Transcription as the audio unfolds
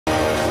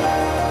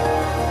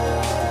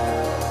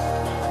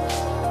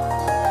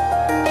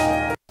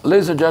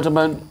Ladies and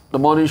gentlemen, the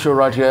morning show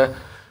right here.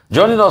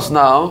 Joining us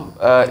now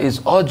is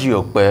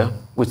OjyOkpe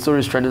with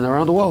stories trending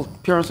around the world.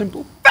 Pure and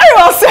simple. Very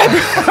well said.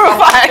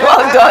 Fine,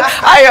 well done.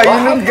 Ayo,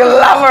 you look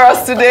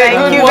glamorous today. Thank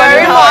Good you morning.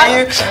 very How much. are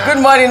you?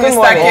 Good morning, Good Mr.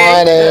 morning. K.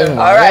 Morning.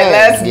 All right,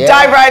 let's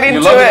dive right into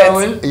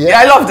it. Yeah.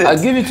 Yeah, I loved it.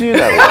 I'll give it to you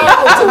now.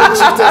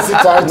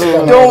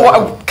 Don't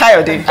worry,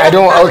 Coyote. I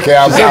don't. Okay,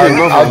 I'll drop it.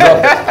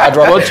 I'll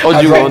drop What it.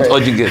 Oji want,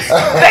 Oji get.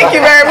 Thank you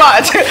very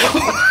much.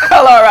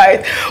 Well, all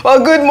right.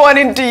 Well, good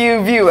morning to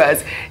you,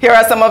 viewers. Here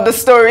are some of the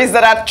stories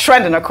that are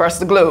trending across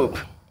the globe.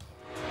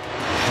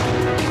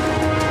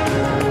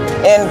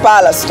 In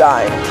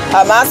Palestine,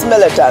 Hamas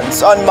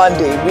militants on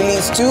Monday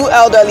released 2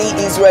 elderly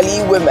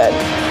Israeli women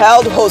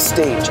held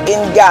hostage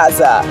in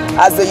Gaza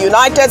as the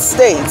United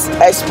States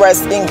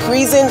expressed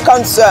increasing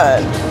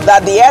concern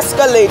that the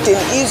escalating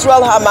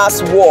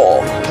Israel-Hamas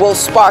war will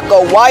spark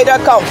a wider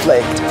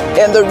conflict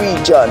in the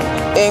region,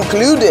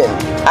 including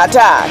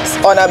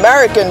attacks on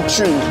American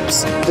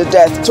troops. The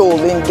death toll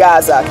in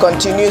Gaza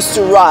continues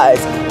to rise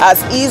as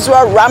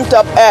Israel ramped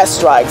up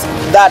airstrikes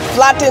that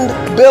flattened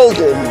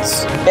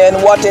buildings in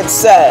what it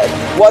said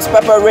was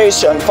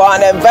preparation for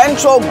an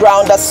eventual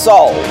ground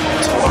assault.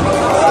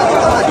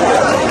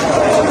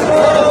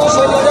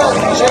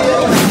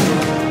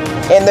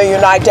 In the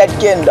United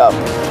Kingdom,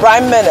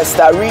 Prime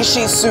Minister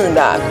Rishi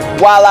Sunak,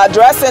 while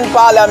addressing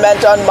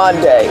Parliament on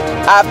Monday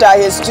after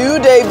his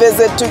 2-day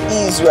visit to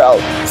Israel,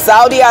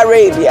 Saudi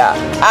Arabia,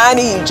 and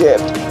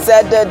Egypt,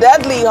 said the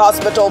deadly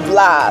hospital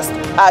blast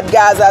at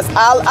Gaza's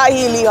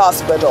Al-Ahili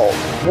Hospital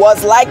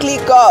was likely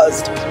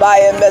caused by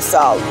a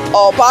missile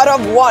or part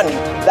of one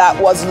that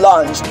was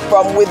launched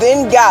from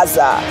within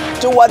Gaza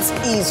towards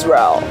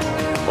Israel.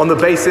 On the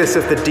basis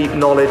of the deep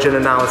knowledge and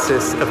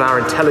analysis of our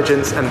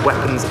intelligence and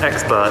weapons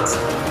experts,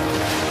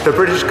 the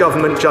British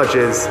government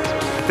judges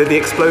that the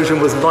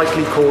explosion was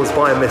likely caused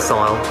by a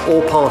missile,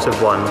 or part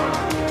of one,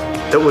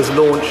 that was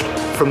launched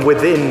from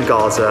within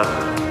Gaza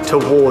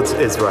towards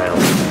Israel.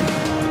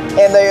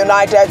 In the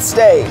United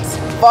States,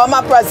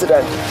 former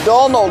President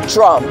Donald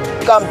Trump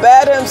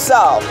compared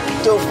himself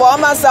to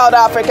former South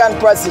African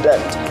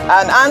President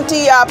and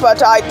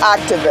anti-apartheid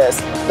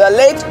activist, the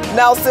late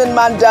Nelson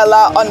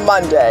Mandela, on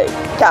Monday,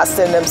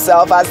 casting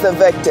himself as the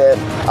victim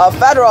of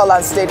federal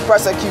and state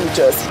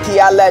prosecutors he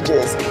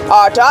alleges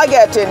are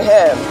targeting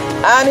him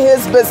and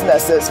his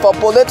businesses for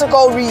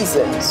political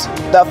reasons.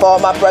 The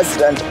former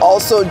president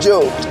also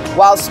joked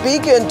while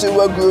speaking to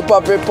a group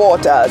of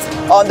reporters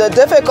on the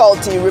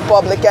difficulty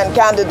Republican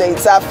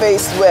candidates are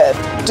faced with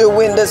to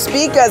win the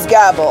Speaker's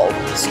gavel,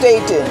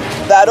 stating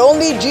that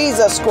only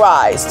Jesus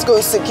Christ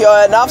could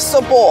secure enough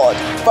support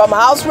from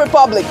House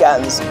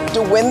Republicans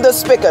to win the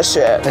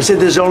speakership. I said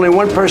there's only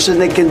one person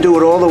that can do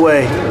it all the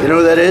way. You know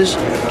who that is?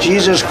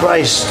 Jesus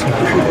Christ.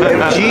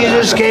 If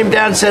Jesus came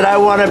down and said, I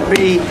want to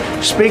be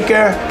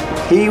speaker,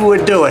 he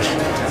would do it.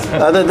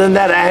 Other than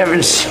that, I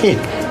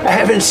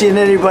haven't seen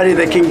anybody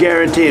that can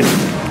guarantee it.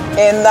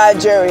 In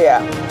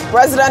Nigeria,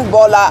 President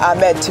Bola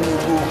Ahmed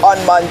Tinubu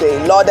on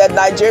Monday lauded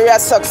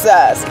Nigeria's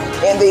success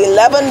in the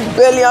 $11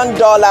 billion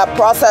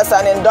Process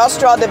and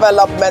Industrial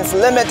Developments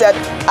Limited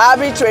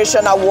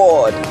Arbitration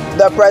Award.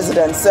 The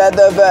president said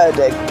the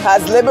verdict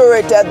has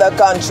liberated the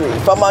country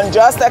from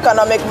unjust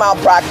economic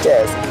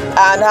malpractice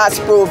and has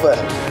proven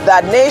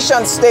that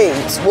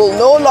nation-states will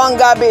no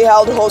longer be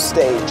held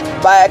hostage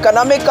by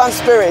economic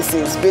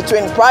conspiracies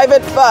between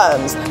private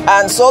firms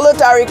and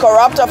solitary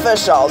corrupt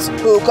officials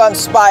who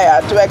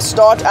conspire to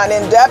extort and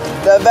indebt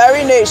the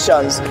very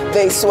nations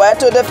they swear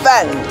to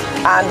defend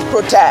and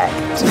protect.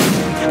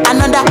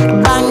 Another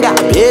banger,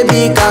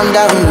 baby, calm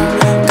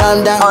down,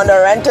 calm down.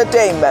 Under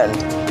entertainment,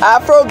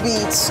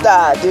 Afrobeat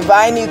star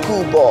Divine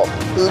Kubo,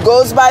 who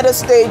goes by the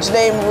stage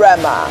name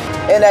Rema,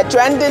 in a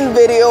trending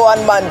video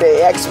on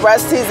Monday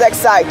expressed his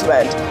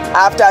excitement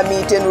after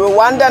meeting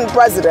Rwandan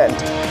President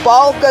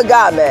Paul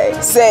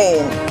Kagame,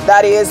 saying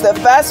that he is the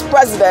first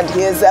president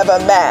he has ever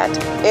met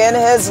in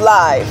his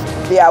life.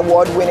 The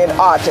award-winning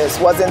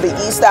artist was in the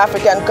East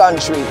African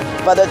country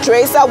for the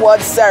Trace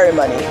Awards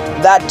ceremony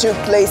that took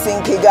place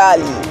in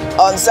Kigali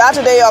on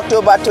Saturday,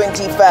 October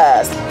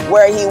 21st,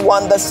 where he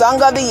won the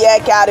Song of the Year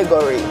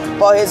category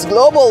for his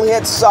global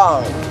hit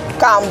song,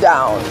 Calm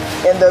Down.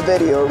 In the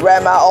video,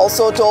 Rema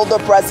also told the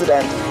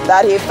president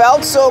that he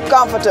felt so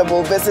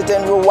comfortable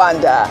visiting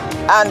Rwanda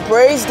and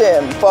praised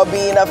him for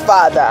being a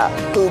father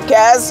who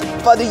cares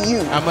for the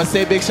youth. I must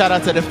say big shout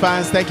out to the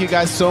fans. Thank you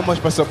guys so much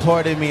for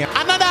supporting me.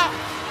 Another.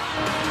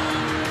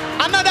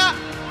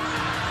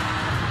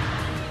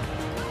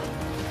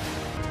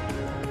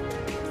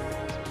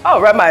 Oh,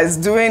 Rema is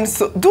doing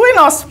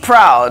us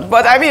proud.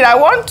 But I mean, I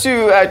want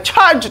to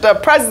charge the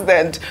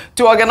president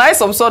to organize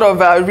some sort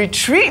of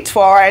retreat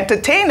for our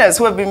entertainers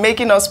who have been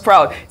making us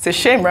proud. It's a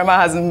shame Rema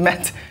hasn't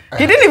met.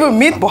 He didn't even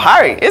meet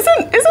Buhari.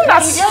 Isn't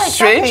that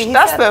strange? Exactly.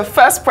 That's the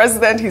first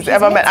president he's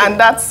ever met, and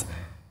that's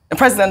A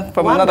president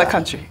from another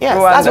country. Yes,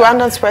 Rwanda. that's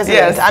Rwanda's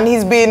president, yes. and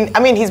he's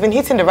been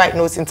hitting the right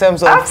notes in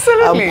terms of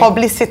Absolutely.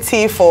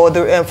 publicity for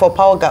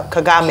Paul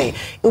Kagame.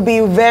 It would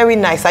be very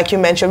nice, like you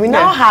mentioned. We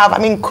now have,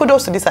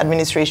 kudos to this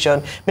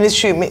administration,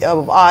 Ministry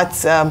of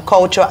Arts,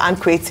 Culture, and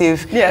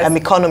Creative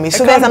Economy.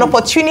 So there's an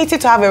opportunity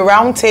to have a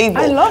round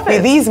table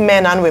with these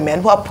men and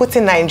women who are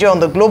putting Nigeria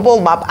on the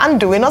global map and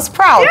doing us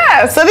proud.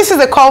 Yes. So this is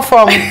a call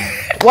from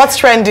What's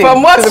Trending.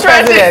 From What's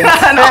Trending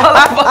and all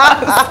of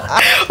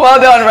us. Well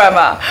done,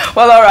 Rema.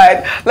 Well, all right.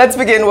 Let's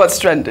begin What's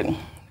Trending.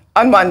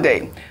 On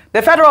Monday,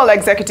 the Federal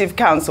Executive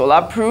Council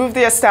approved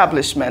the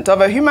establishment of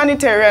a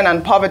Humanitarian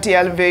and Poverty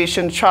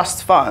Alleviation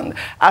Trust Fund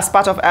as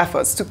part of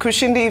efforts to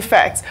cushion the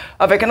effects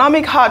of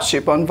economic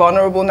hardship on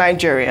vulnerable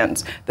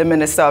Nigerians. The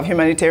Minister of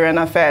Humanitarian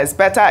Affairs,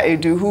 Betta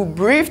Edu, who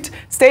briefed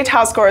State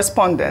House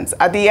correspondents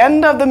at the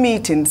end of the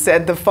meeting,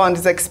 said the fund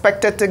is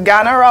expected to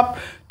garner up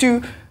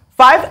to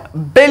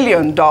 $5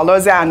 billion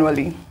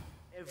annually.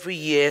 Every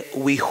year,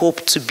 we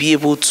hope to be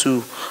able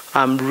to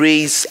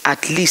raise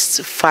at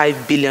least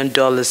 $5 billion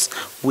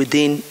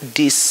within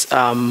this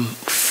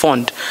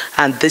fund.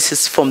 And this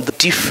is from the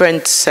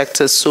different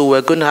sectors. So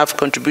we're going to have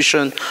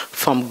contribution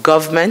from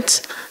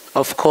government,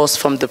 of course,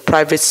 from the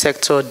private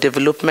sector,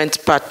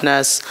 development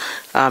partners,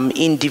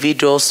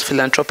 individuals,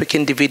 philanthropic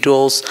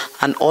individuals,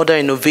 and other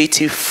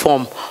innovative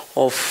form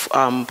of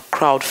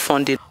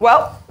crowdfunding.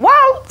 Well,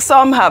 while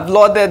some have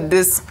lauded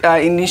this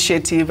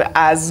initiative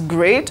as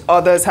great,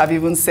 others have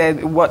even said,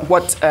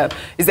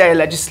 is there a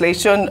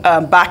legislation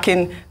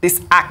backing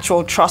this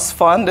actual trust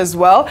fund as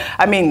well?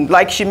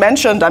 Like she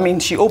mentioned,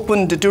 she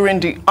opened during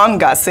the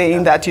UNGA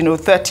saying that,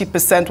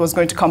 30% was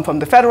going to come from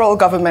the federal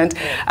government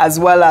as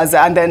well as,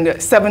 and then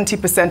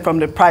 70% from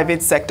the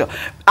private sector.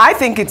 I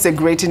think it's a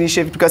great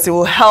initiative because it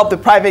will help the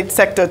private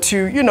sector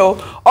to,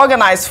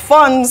 organize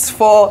funds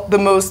for the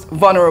most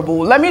vulnerable.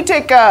 Let me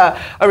take a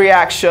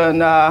reaction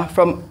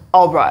from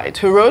Albright,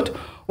 who wrote,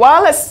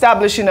 while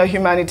establishing a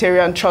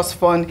humanitarian trust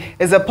fund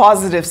is a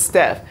positive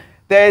step,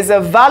 there is a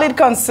valid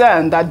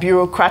concern that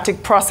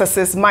bureaucratic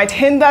processes might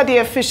hinder the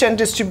efficient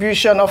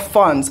distribution of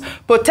funds,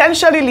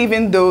 potentially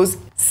leaving those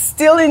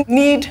still in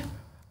need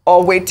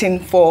or waiting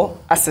for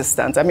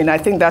assistance. I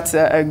think that's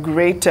a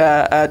great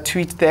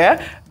tweet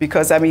there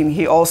because,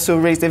 he also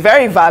raised a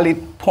very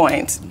valid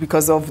point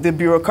because of the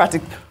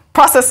bureaucratic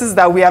processes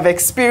that we have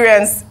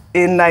experienced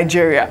in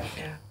Nigeria.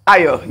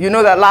 Ayo, you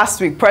know that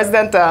last week,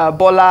 President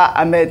Bola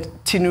Ahmed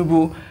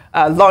Tinubu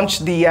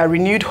launched the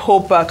Renewed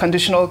Hope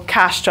conditional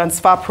cash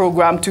transfer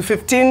program to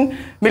 15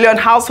 million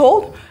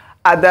households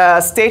at the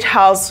State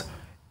House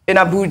in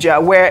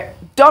Abuja, where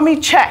dummy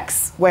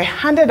checks were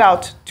handed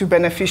out to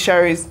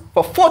beneficiaries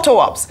for photo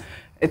ops.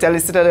 It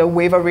elicited a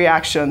wave of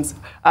reactions.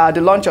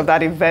 The launch of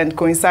that event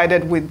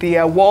coincided with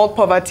the World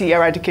Poverty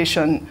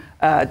Eradication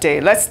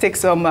Day. Let's take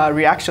some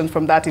reaction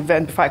from that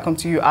event before I come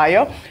to you,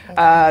 Ayo.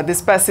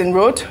 This person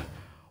wrote,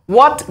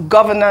 what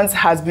governance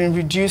has been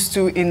reduced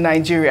to in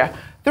Nigeria?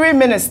 3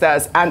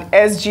 ministers and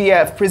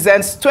SGF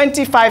presents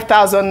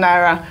 25,000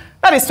 Naira,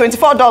 that is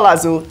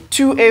 $24,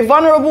 to a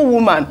vulnerable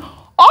woman.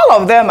 All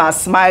of them are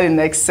smiling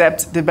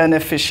except the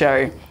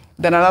beneficiary.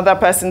 Then another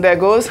person there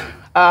goes,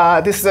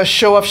 this is a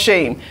show of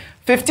shame.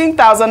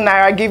 15,000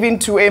 Naira given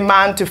to a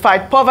man to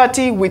fight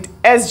poverty with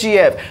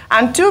SGF,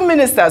 and 2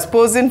 ministers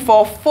posing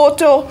for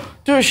photo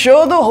to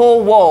show the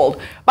whole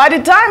world. By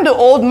the time the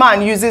old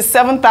man uses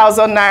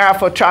 7,000 Naira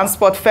for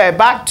transport fare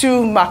back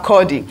to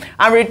Makurdi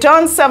and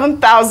returns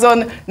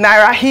 7,000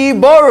 Naira he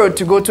borrowed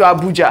to go to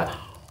Abuja,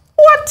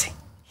 what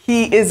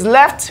he is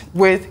left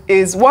with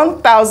is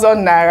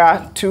 1,000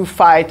 Naira to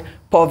fight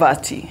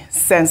poverty.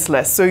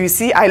 Senseless. So you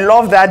see, I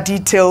love that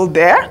detail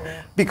there.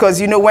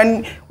 Because,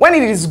 when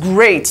it is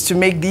great to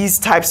make these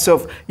types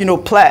of,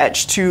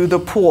 pledge to the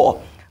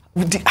poor,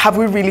 have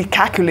we really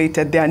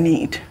calculated their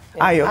need?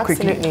 Ayo,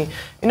 absolutely.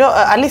 Quickly.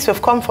 At least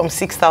we've come from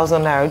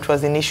 6,000 Naira, which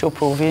was the initial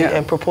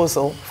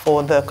proposal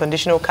for the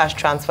conditional cash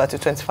transfer to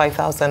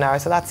 25,000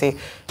 Naira. So that's a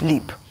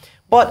leap.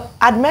 But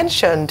I'd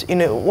mentioned,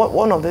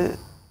 one of the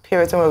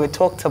periods when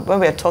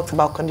we had talked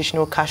about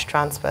conditional cash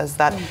transfers,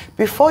 that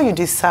before you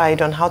decide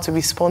on how to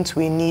respond to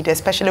a need,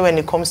 especially when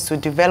it comes to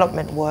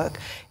development work,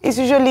 is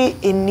usually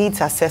a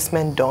needs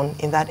assessment done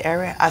in that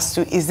area as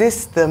to is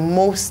this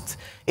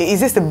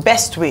the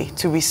best way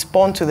to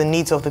respond to the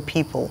needs of the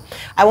people?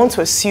 I want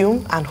to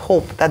assume and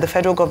hope that the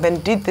federal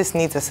government did this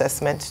needs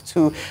assessment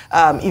to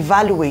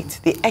evaluate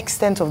the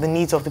extent of the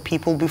needs of the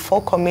people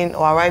before coming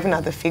or arriving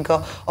at the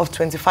figure of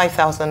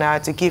 25,000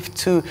 Naira to give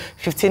to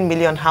 15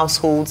 million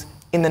households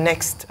in the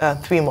next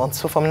 3 months,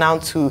 so from now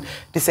to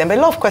December. A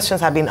lot of questions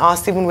have been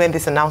asked even when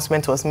this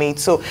announcement was made,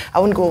 so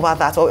I won't go over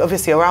that.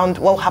 Obviously, around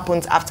what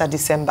happens after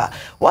December.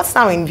 What's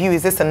now in view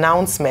is this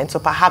announcement, or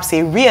perhaps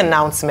a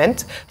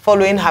re-announcement,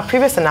 following her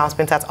previous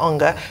announcement at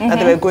UNGA, that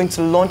they were going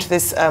to launch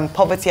this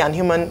Poverty and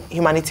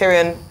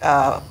Humanitarian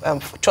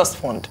Trust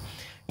Fund.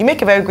 You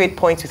make a very great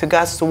point with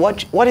regards to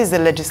what is the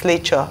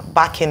legislature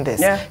backing this.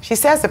 Yeah. She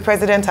says the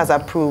president has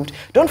approved.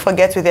 Don't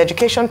forget, with the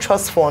Education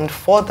Trust Fund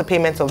for the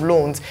payment of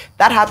loans,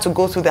 that had to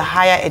go through the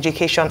Higher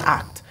Education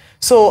Act.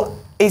 So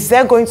is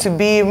there going to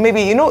be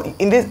maybe, you know,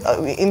 in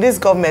this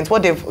government,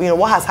 what they've, you know,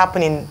 what has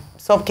happened in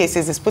some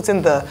cases is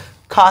putting the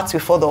cart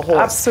before the horse.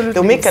 Absolutely.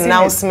 They'll make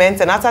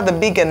announcements, and after the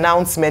big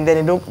announcement,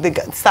 then they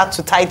start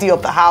to tidy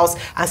up the house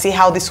and see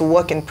how this will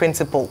work in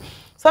principle.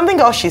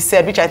 Something else she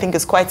said, which I think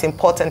is quite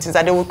important, is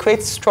that they will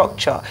create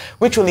structure,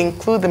 which will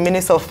include the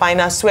Minister of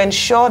Finance to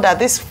ensure that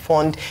this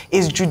fund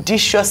is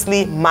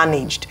judiciously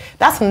managed.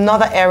 That's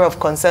another area of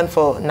concern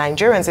for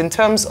Nigerians in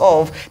terms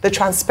of the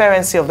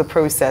transparency of the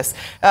process.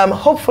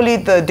 Hopefully,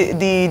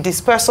 the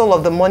dispersal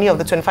of the money of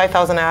the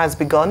 25,000 naira has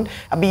begun.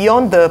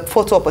 Beyond the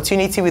photo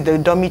opportunity with the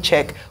dummy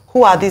check,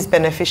 who are these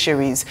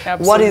beneficiaries?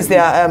 Absolutely. What is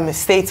their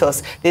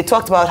status? They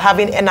talked about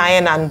having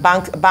NIN and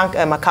bank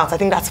accounts. I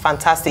think that's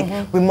fantastic.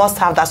 We must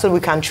have that so we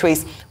can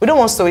trace. We don't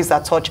want stories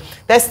that touch.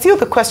 There's still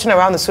the question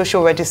around the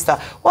social register.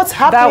 What's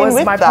happening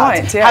with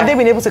that? Point, yeah. Have they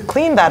been able to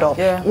clean that up?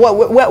 Yeah.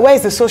 Where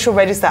is the social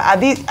register?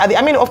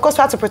 I mean, of course,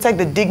 we have to protect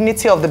the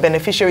dignity of the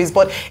beneficiaries,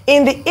 but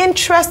in the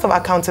interest of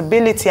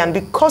accountability and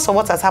because of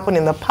what has happened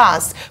in the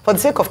past, for the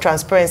sake of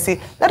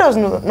transparency, let us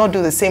not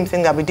do the same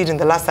thing that we did in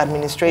the last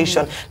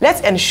administration.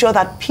 Let's ensure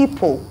that people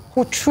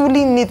who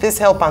truly need this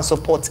help and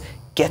support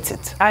get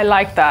it. I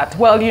like that.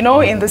 Well, you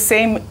know, in the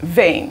same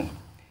vein,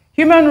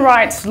 human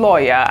rights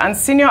lawyer and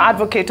senior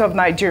advocate of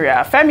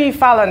Nigeria, Femi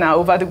Falana,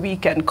 over the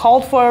weekend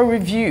called for a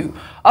review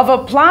of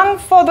a plan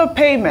for the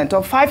payment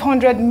of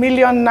 500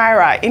 million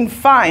naira in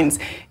fines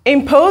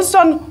imposed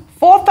on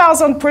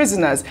 4,000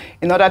 prisoners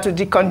in order to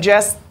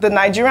decongest the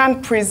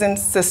Nigerian prison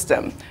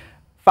system.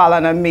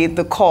 Falana made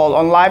the call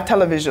on live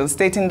television,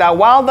 stating that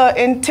while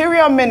the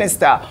Interior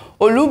Minister,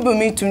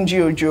 Olubunmi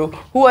Tunji-Ojo,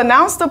 who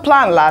announced the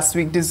plan last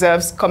week,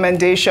 deserves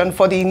commendation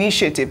for the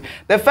initiative,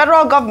 the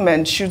federal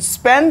government should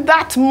spend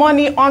that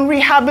money on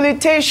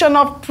rehabilitation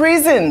of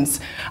prisons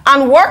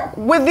and work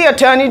with the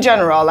Attorney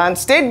General and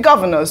state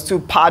governors to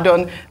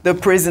pardon the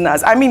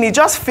prisoners. I mean, it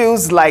just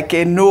feels like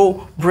a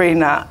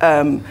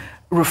no-brainer.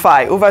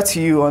 Rufai, over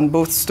to you on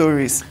both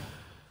stories.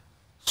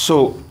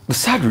 So the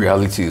sad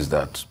reality is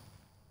that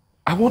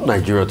I want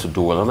Nigeria to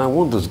do well, and I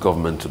want this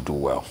government to do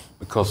well,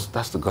 because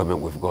that's the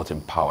government we've got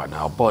in power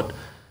now. But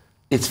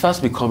it's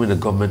fast becoming a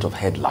government of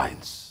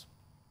headlines.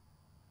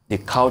 They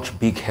couch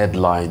big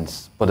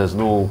headlines, but there's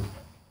no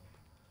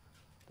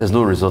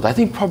result. I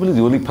think probably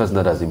the only person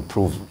that has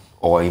improved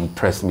or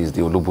impressed me is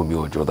the Olubunmi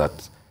Ojo,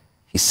 that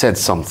he said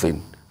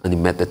something and he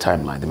met the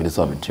timeline, the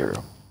Minister of Interior.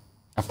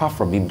 Apart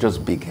from him,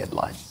 just big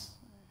headlines.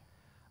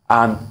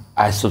 And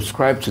I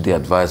subscribe to the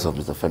advice of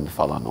Mr. Femi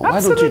Falana.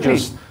 Why don't you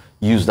just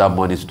use that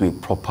money to do a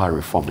proper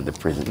reform in the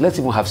prison? Let's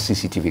even have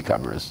CCTV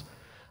cameras.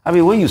 I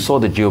mean, when you saw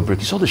the jailbreak,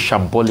 you saw the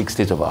shambolic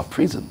state of our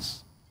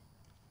prisons.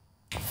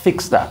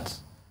 Fix that.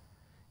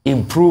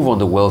 Improve on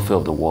the welfare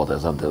of the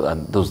warders and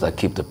those that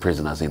keep the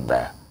prisoners in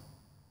there.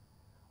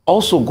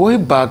 Also,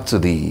 going back to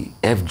the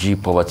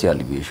FG poverty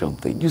alleviation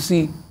thing, you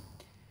see,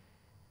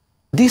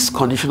 this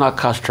conditional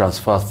cash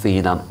transfer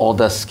thing and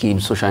other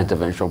schemes, social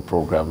intervention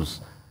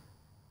programs,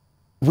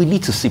 we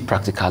need to see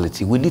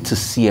practicality. We need to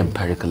see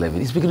empirical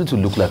evidence. It's beginning to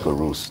look like a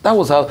ruse. That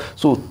was how.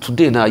 So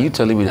today, now, are you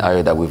telling me,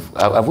 Ari, that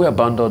have we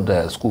abandoned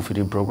the school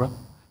feeding program?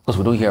 Because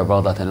we don't hear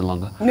about that any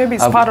longer. Maybe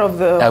it's part of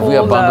the Have we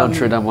abandoned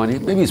trader money?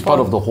 Maybe it's part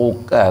of the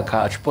whole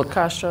cash. But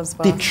cash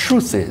transfer. The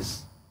truth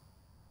is,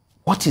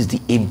 what is the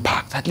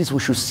impact? At least we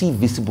should see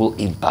visible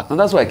impact. And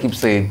that's why I keep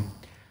saying,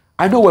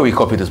 I know where we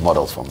copy these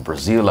models from,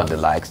 Brazil and the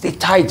likes. They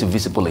tie to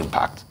visible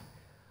impact.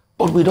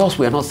 But with us,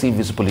 we are not seeing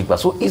visible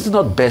impact. So is it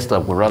not best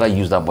that we rather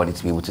use that money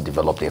to be able to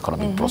develop the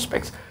economic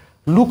prospects?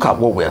 Look at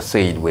what we are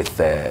saying with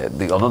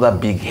another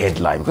big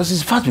headline, because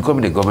it's fast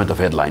becoming a government of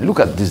headline. Look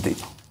at this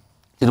date.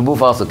 Tinubu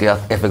files the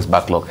FX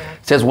backlog.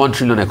 It says 1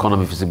 trillion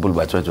economy feasible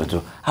by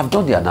 2022. I've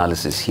done the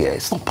analysis here.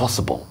 It's not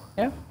possible.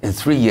 Yeah. In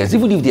 3 years,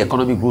 even if the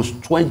economy grows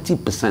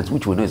 20%,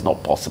 which we know is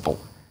not possible.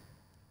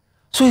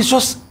 So it's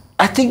just,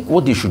 I think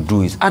what they should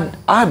do is, and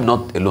I'm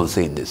not alone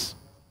saying this,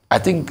 I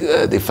think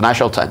the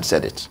Financial Times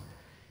said it.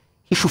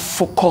 He should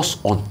focus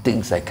on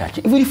things that can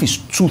achieve, even if it's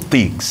 2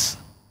 things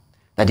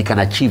that he can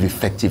achieve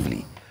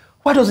effectively.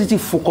 Why doesn't he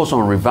focus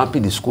on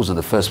revamping the schools in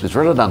the first place,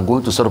 rather than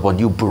going to set up a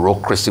new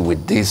bureaucracy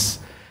with this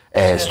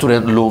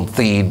student loan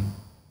thing?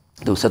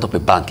 They'll set up a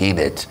bank in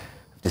it.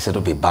 If they set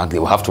up a bank, they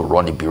will have to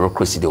run a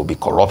bureaucracy, there will be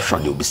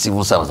corruption, there will be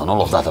civil servants and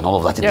all of that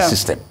in the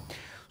system.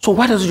 So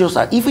why doesn't he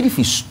just, even if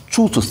it's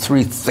 2 to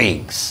 3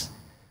 things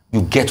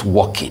you get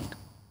working,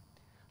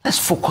 let's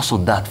focus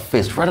on that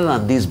first, rather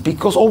than this,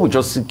 because all we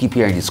just keep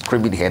hearing is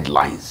screaming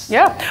headlines.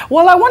 Yeah.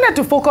 Well, I wanted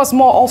to focus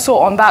more also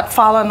on that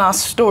Falana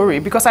story,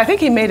 because I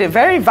think he made a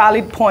very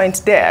valid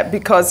point there,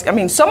 because, I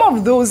mean, some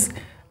of those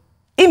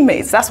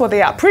inmates, that's what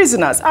they are,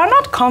 prisoners, are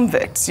not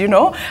convicts, you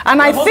know?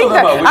 And I think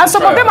that, and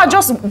some of them are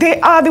just, they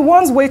are the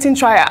ones waiting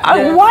trial.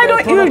 And why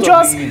don't you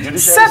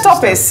just set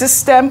up a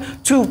system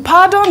to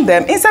pardon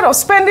them instead of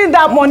spending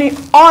that money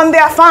on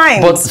their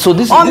fines? But so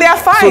this is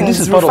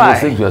part of the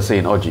things we are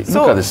saying, Oji.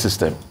 So, look at the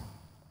system.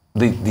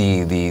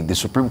 The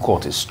Supreme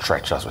Court is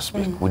stretched as we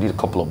speak. We need a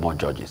couple of more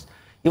judges.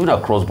 Even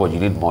across board, you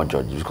need more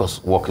judges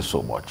because work is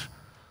so much.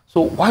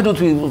 So why don't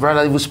we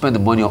rather even spend the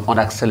money on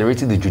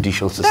accelerating the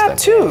judicial system? That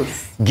too.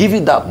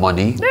 Giving that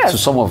money to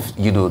some of,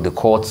 the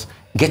courts,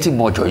 getting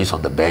more judges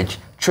on the bench,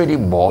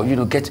 training more,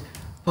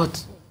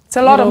 but it's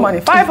a lot of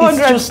money.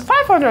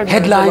 500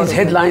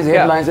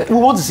 headlines. We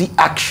want to see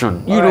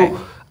action,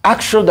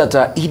 action that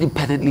are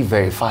independently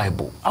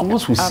verifiable. And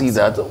once we see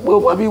that,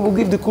 we'll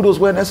give the kudos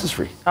where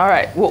necessary. All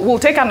right, we'll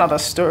take another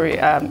story,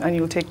 and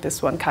you'll take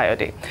this one,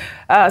 Kayode.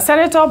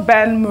 Senator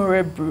Ben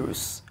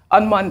Bruce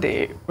on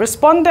Monday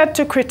responded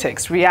to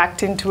critics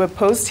reacting to a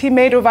post he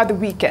made over the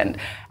weekend,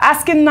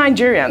 asking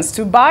Nigerians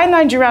to buy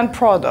Nigerian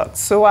products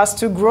so as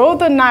to grow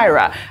the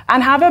Naira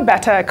and have a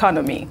better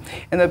economy.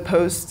 In the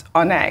post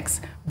on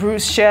X,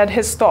 Bruce shared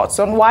his thoughts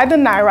on why the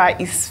Naira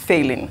is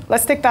failing.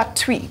 Let's take that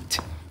tweet.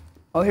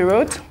 Well, he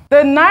wrote,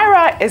 "The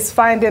Naira is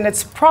finding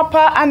its proper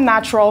and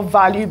natural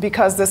value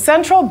because the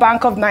Central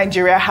Bank of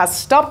Nigeria has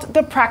stopped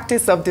the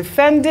practice of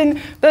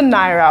defending the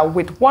Naira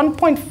with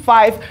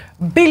 $1.5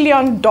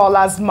 billion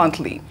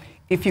monthly.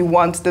 If you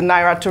want the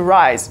Naira to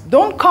rise,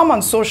 don't come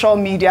on social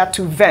media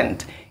to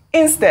vent.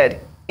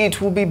 Instead,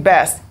 it will be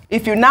best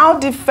if you now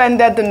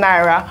defended the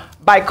Naira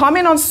by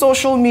coming on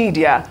social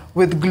media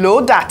with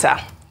glow data,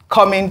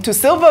 coming to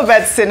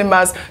Silverbird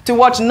cinemas to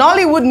watch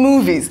Nollywood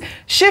movies,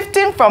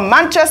 shifting from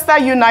Manchester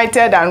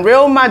United and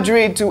Real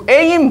Madrid to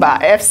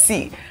Eyimba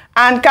FC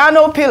and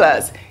Kano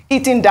Pillars,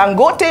 eating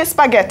Dangote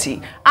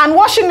spaghetti and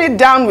washing it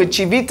down with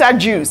Chivita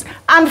juice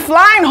and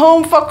flying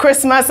home for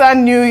Christmas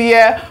and New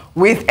Year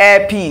with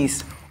Air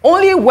Peace.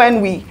 Only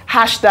when we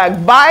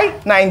 #buy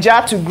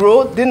Naija to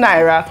grow the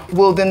Naira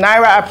will the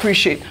Naira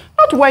appreciate,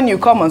 not when you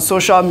come on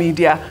social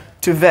media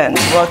to vent."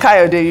 Well,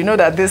 Kayode, you know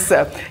that this,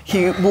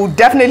 he will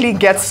definitely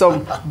get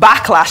some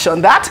backlash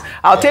on that.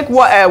 I'll take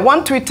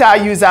one Twitter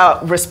user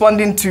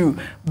responding to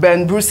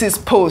Ben Bruce's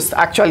post,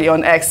 actually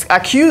on X,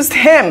 accused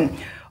him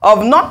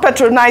of not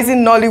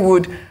patronizing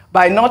Nollywood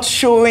by not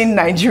showing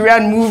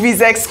Nigerian movies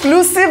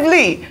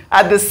exclusively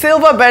at the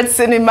Silverbird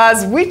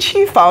cinemas, which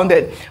he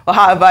founded.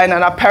 However, in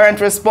an apparent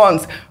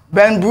response,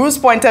 Ben Bruce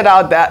pointed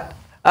out that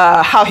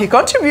how he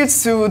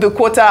contributes to the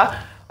quota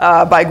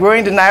by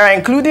growing the Naira,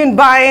 including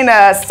buying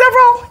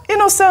several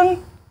innocent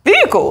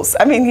vehicles.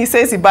 I mean, he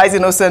says he buys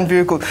innocent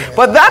vehicles. Yeah.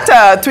 But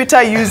that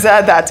Twitter user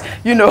that,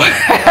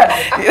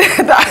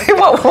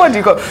 what do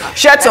you call it?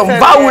 Shared some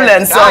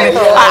violence on it.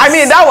 I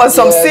mean, that was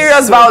some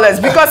serious violence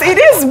because it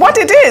is what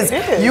it is.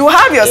 You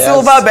have your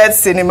Silverbird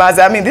cinemas.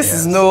 I mean, this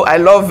is I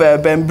love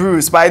Ben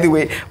Bruce, by the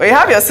way. But you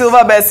have your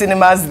Silverbird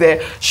cinemas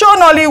there. Show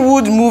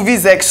Nollywood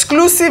movies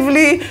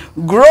exclusively,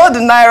 grow the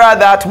Naira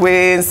that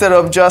way instead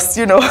of just,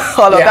 all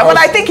of that. But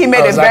I think he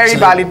made a very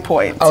valid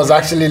point. I was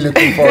actually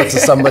looking forward to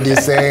somebody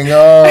saying,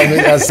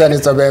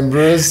 Senator Ben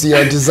Bruce,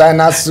 your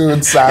designer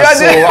suits are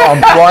so on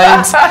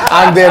point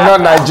and they're not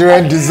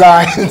Nigerian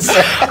designs.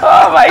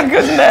 Oh my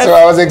goodness. So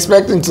I was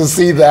expecting to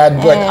see that,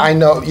 but I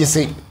know, you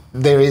see,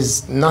 there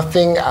is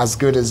nothing as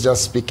good as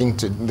just speaking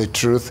to the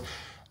truth.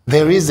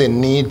 There is a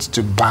need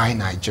to buy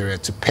Nigeria,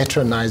 to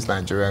patronize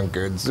Nigerian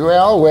goods. We're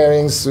all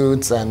wearing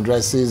suits and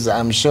dresses.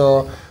 I'm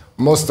sure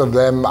most of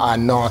them are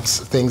not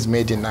things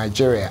made in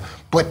Nigeria.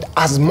 But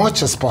as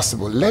much as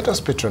possible, let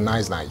us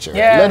patronize Nigeria.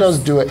 Yes. Let us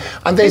do it.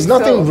 And there's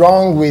nothing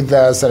wrong with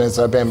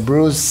Senator Ben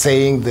Bruce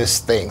saying these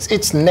things.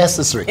 It's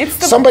necessary.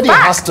 Somebody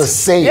has to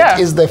say it.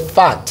 It's the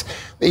fact.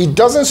 It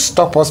doesn't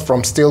stop us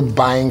from still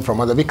buying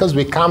from others because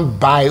we can't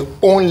buy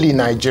only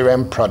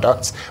Nigerian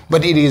products,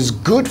 but it is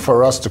good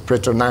for us to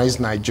patronize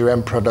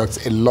Nigerian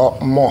products a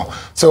lot more.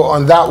 So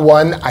on that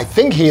one, I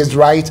think he is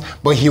right,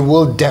 but he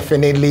will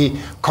definitely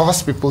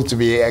cause people to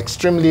be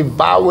extremely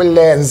violent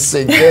against,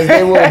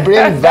 they will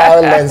bring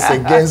violence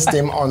against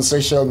him on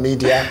social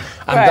media,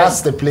 and that's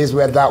the place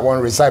where that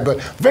one resides.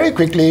 But very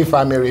quickly, if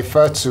I may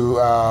refer to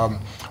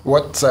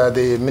what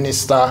the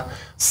minister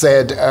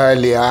said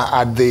earlier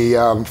at the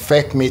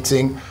FEC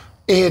meeting,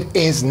 it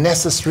is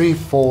necessary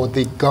for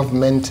the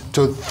government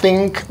to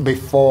think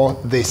before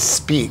they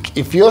speak.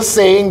 If you're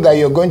saying that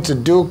you're going to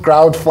do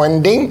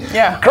crowdfunding,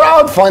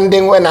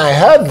 crowdfunding, when I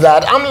heard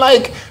that, I'm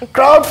like,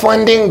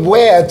 crowdfunding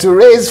where? To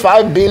raise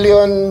 5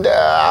 billion,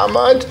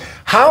 Ahmed?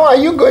 How are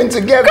you going to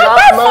get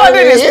that money?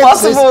 Is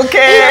possible,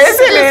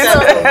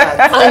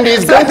 and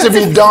it's going to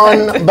be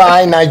done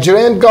by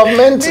Nigerian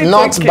government,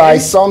 not by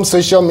some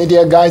social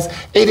media guys.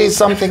 It is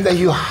something that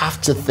you have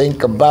to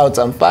think about.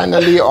 And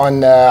finally,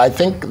 on I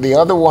think the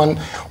other one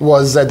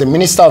was the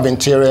Minister of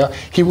Interior.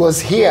 He was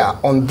here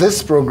on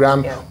this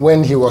program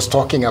when he was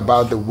talking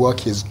about the work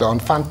he's done.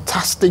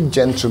 Fantastic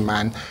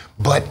gentleman.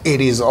 But it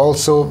is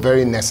also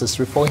very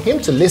necessary for him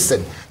to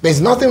listen.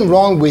 There's nothing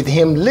wrong with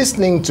him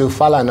listening to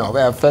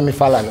Femi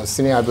Falana,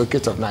 Senior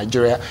Advocate of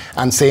Nigeria,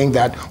 and saying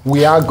that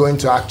we are going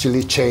to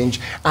actually change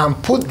and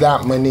put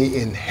that money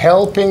in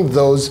helping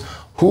those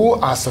who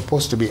are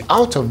supposed to be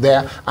out of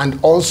there, and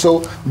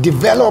also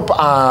develop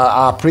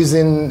our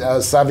prison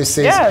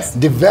services,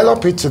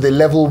 develop it to the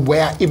level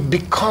where it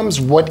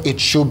becomes what it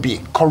should be.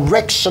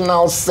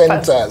 Correctional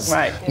centers,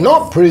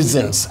 not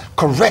prisons,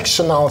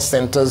 correctional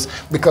centers,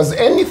 because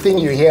anything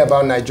you hear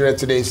about Nigeria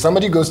today, if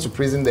somebody goes to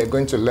prison, they're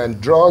going to learn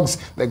drugs,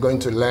 they're going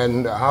to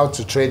learn how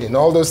to trade in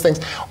all those things.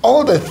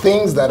 All the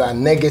things that are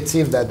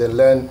negative that they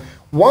learn,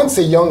 once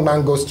a young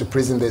man goes to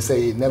prison, they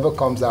say he never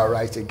comes out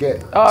right again.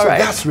 So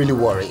that's really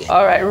worrying.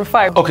 All right,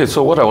 Rufai. Okay,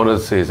 so what I wanted to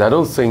say is I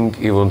don't think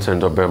even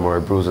Senator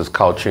Benmore Bruce is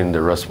couching the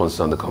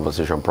response and the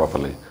conversation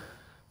properly.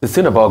 The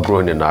thing about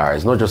growing in Naira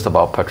is not just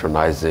about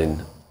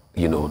patronizing,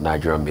 you know,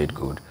 Nigerian-made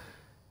good.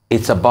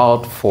 It's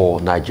about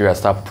for Nigeria to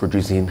start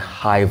producing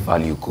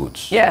high-value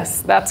goods.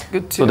 Yes, that's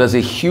good too. So there's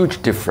a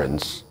huge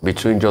difference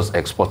between just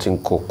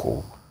exporting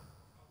cocoa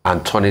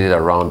and turning it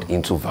around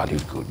into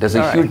valued good. There's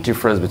a huge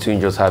difference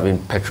between just having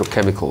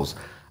petrochemicals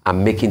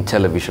and making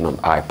television on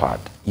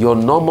iPad. Your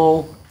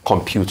normal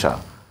computer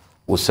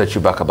will set you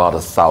back about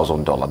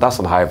 $1,000. That's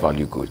a high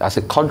value good. As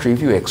a country,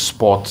 if you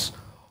export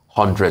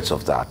hundreds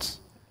of that,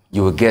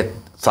 you will get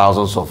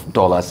thousands of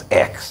dollars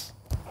X.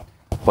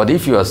 But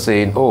if you are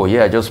saying, oh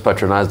yeah, just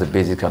patronize the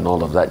basic and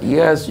all of that,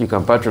 yes, you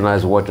can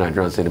patronize watch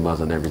Nigerian cinemas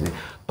and everything,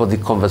 but the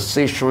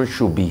conversation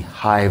should be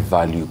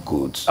high-value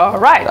goods. All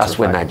right. That's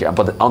where Nigeria.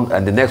 But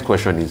and the next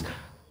question is,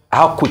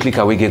 how quickly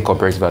can we gain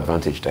comparative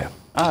advantage there?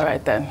 All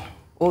right, then.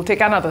 We'll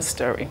take another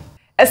story.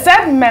 A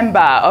said member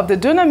of the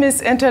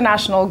Dunamis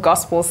International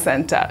Gospel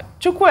Center,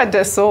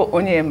 Chukwuedeso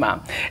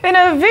Onyema, in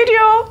a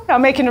video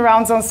making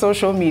rounds on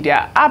social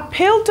media,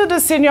 appealed to the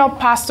senior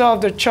pastor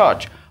of the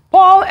church,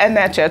 Paul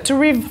Eneche, to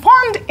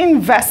refund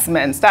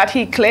investments that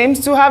he claims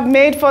to have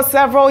made for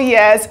several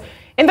years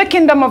in the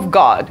kingdom of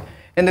God.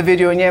 In the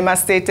video, Onyema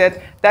stated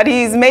that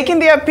he is making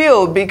the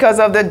appeal because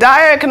of the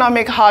dire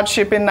economic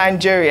hardship in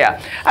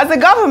Nigeria, as the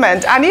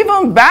government and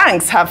even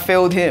banks have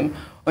failed him.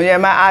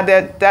 Onyema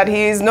added that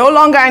he is no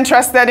longer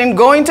interested in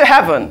going to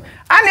heaven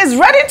and is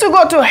ready to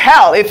go to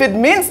hell if it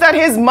means that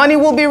his money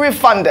will be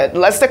refunded.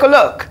 Let's take a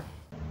look.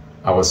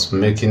 I was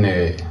making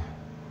a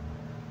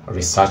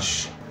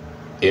research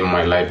in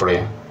my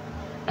library,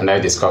 and I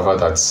discovered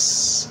that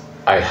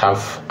I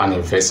have an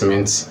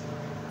investment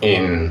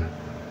in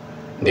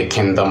the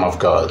kingdom of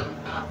God.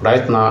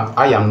 Right now,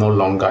 I am no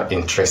longer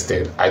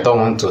interested. I don't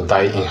want to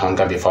die in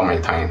hunger before my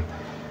time.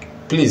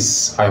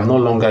 Please, I am no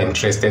longer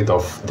interested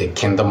of the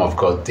kingdom of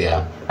God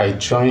there. I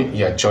joined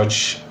your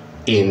church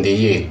in the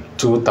year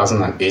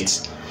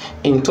 2008.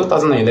 In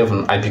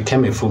 2011, I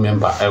became a full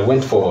member. I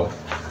went for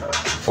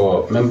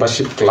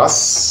membership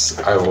class.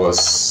 I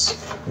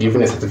was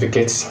given a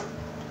certificate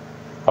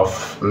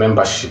of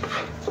membership.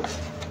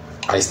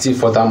 I still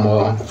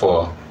furthermore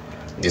for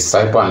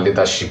disciple and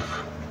leadership.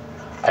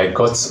 I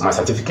got my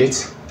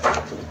certificate.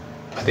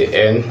 At the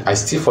end, I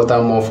still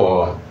furthermore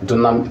for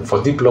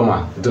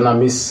diploma,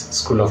 Dunamis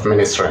School of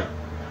Ministry.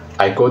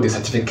 I got the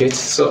certificate,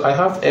 so I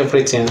have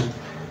everything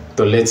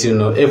to let you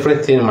know,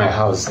 everything in my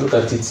house. Look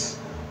at it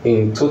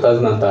in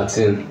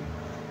 2013,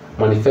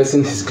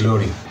 manifesting His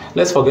glory.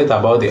 Let's forget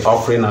about the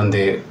offering and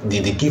the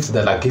gifts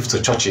that I give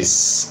to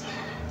churches,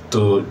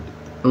 to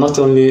not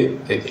only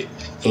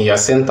in your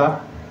center,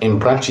 in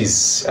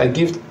branches. I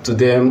give to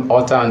them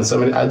altar and so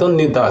many. I don't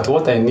need that.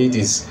 What I need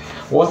is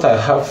what I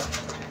have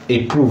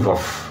a proof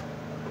of.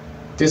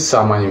 These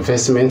are my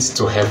investments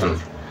to heaven.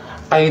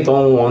 I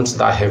don't want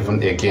that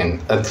heaven again.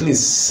 At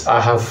least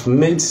I have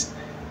made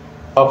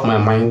up my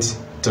mind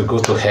to go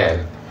to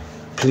hell.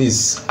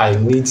 Please, I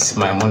need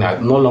my money.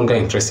 I'm no longer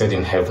interested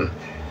in heaven.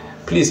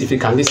 Please, if you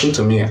can listen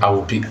to me, I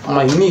will be,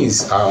 my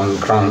knees are on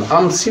the ground.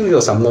 I'm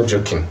serious, I'm not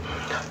joking.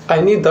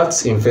 I need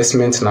that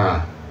investment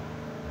now.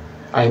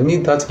 I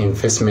need that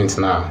investment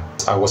now.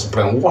 I was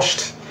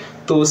brainwashed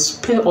to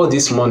spend all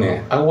this money.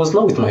 I was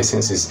not with my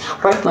senses.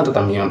 Right now that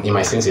I'm in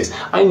my senses,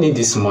 I need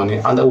this money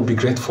and I will be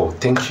grateful.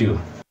 Thank you.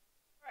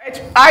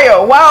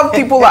 Ayo, while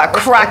people are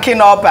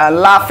cracking up and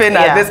laughing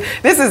at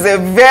this is a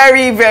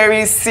very,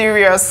 very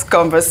serious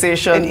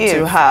conversation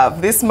to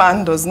have. This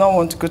man does not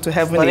want to go to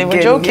heaven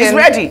again. He's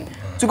ready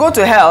to go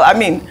to hell. I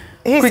mean,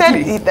 he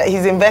said that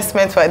his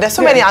investment for it. There's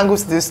so many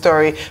angles to this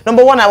story.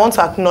 Number one, I want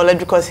to acknowledge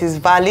because he's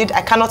valid.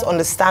 I cannot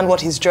understand what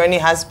his journey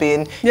has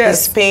been,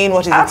 his pain,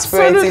 what his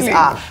experiences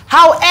are.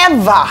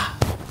 However,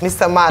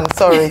 Mr. Man,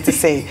 sorry to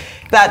say,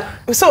 that,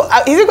 so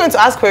is he going to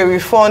ask for a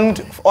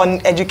refund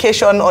on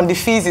education, on the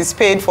fees he's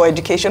paid for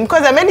education?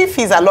 Because there are many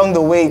fees along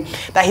the way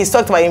that he's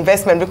talked about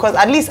investment, because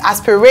at least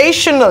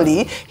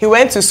aspirationally, he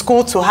went to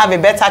school to have a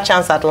better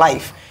chance at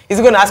life. Is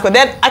he going to ask for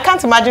that? I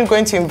can't imagine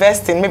going to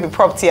invest in maybe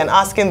property and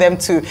asking them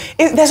to.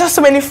 There's just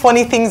so many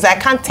funny things. I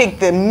can't take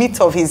the meat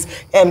of his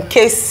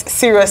case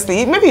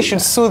seriously. Maybe he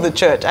should sue the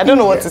church. I don't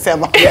know what to say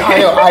about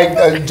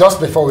it. Just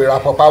before we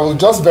wrap up, I will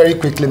just very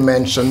quickly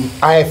mention,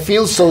 I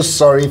feel so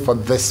sorry for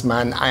this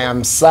man. I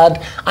am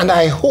sad, and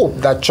I hope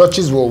that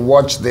churches will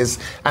watch this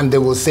and they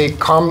will say,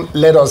 come,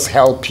 let us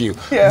help you.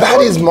 Yeah.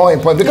 That is more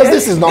important, because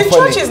this is not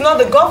funny. The church is not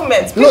the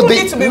government. People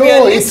need to be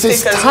realistic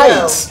it's his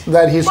tithes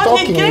that he's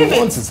talking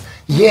about.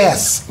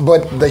 Yes,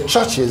 but the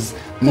churches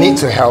need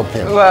to help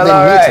him. Well,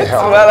 all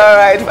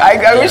right.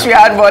 I wish we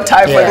had more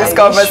time for this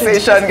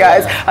conversation,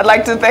 guys. I'd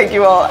like to thank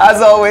you all,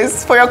 as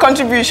always, for your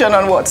contribution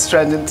on What's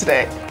Trending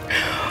Today.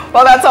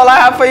 Well, that's all I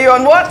have for you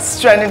on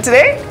What's Trending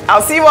Today.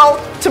 I'll see you all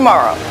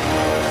tomorrow.